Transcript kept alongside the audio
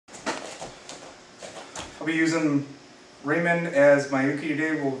I'll be using Raymond as my uke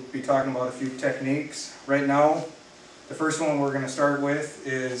today. We'll be talking about a few techniques. Right now, the first one we're going to start with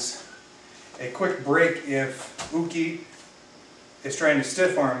is a quick break if uke is trying to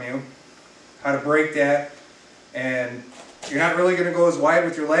stiff arm you. How to break that, and you're not really going to go as wide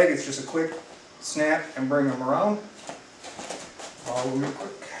with your leg, it's just a quick snap and bring them around. All real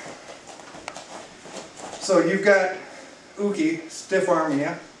quick. So you've got uke stiff arming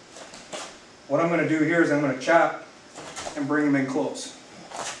you. What I'm going to do here is I'm going to chop and bring them in close.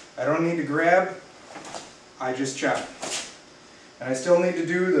 I don't need to grab, I just chop. And I still need to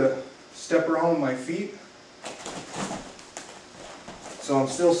do the step around with my feet. So I'm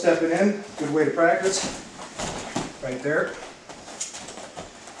still stepping in, good way to practice, right there.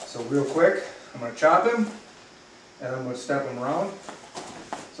 So real quick, I'm going to chop him, and I'm going to step him around.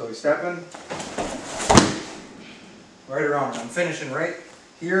 So he's stepping right around. I'm finishing right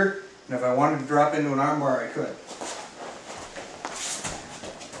here. And if I wanted to drop into an armbar, I could.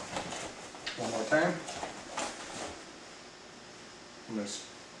 One more time. I'm going to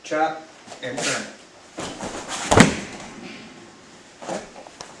chop and turn it. Okay.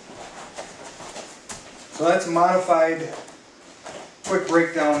 So that's a modified quick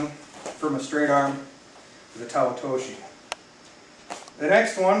breakdown from a straight arm with a Taotoshi. The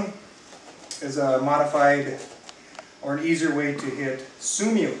next one is a modified or an easier way to hit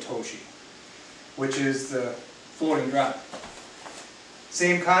Sumio Toshi, which is the floating drop.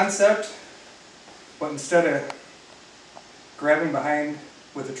 Same concept, but instead of grabbing behind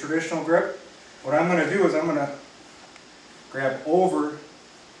with a traditional grip, what I'm going to do is I'm going to grab over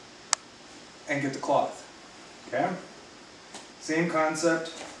and get the cloth. Okay? Same concept.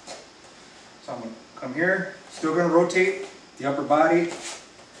 So I'm going to come here, still going to rotate the upper body,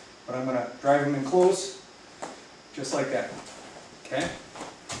 but I'm going to drive him in close. Just like that. Okay?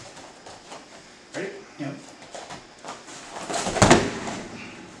 Ready? Yep.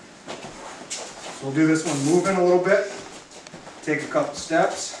 So we'll do this one moving a little bit. Take a couple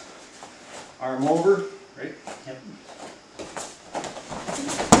steps. Arm over. Right? Yep.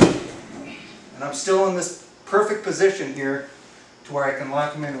 And I'm still in this perfect position here to where I can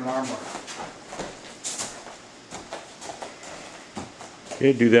lock him into an armbar.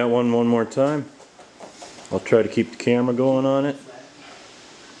 Okay, do that one more time. I'll try to keep the camera going on it.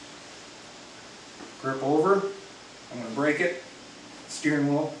 Grip over. I'm going to break it. Steering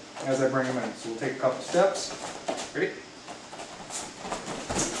wheel as I bring them in. So we'll take a couple steps. Ready?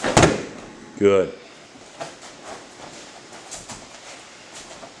 Good.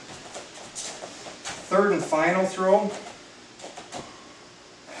 Third and final throw.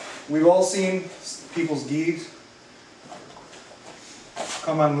 We've all seen people's gis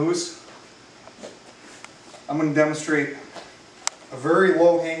come unloose. I'm going to demonstrate a very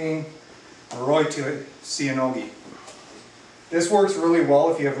low-hanging Roi-to Seonogi. This works really well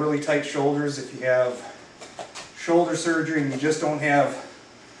if you have really tight shoulders, if you have shoulder surgery and you just don't have,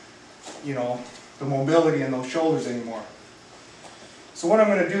 you know, the mobility in those shoulders anymore. So what I'm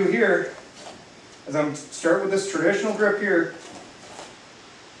going to do here is I'm going to start with this traditional grip here,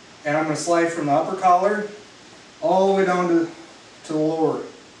 and I'm going to slide from the upper collar all the way down to the lower,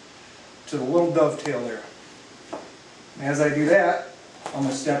 to the little dovetail there. And as I do that, I'm going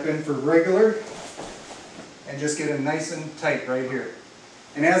to step in for regular and just get it nice and tight right here.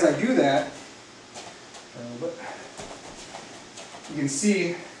 And as I do that, you can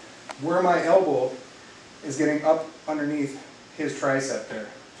see where my elbow is getting up underneath his tricep there.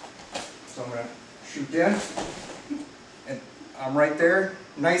 So I'm going to shoot in, and I'm right there,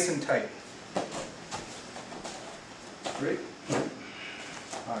 nice and tight. Great.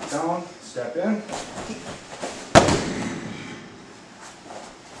 Lock down, step in.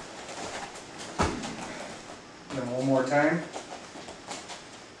 And then one more time.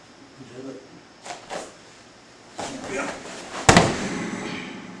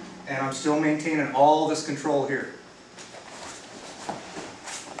 And I'm still maintaining all this control here.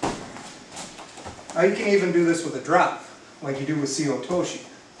 Now you can even do this with a drop, like you do with Soto Toshi.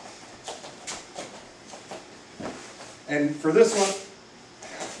 And for this one,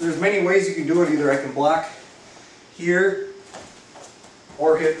 there's many ways you can do it. Either I can block here,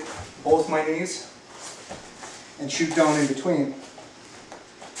 or hit both my knees and shoot down in between.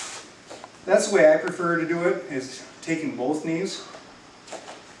 That's the way I prefer to do it, is taking both knees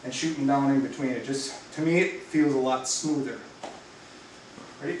and shooting down in between. It just, to me, it feels a lot smoother.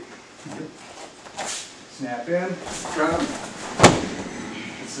 Ready? Snap in, drop.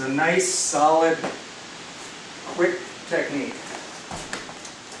 It's a nice, solid, quick technique.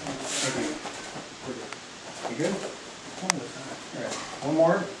 You good? All right, one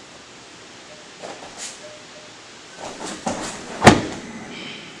more.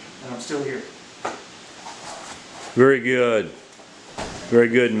 still here. Very good. Very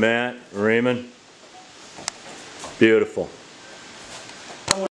good, Matt, Raymond. Beautiful.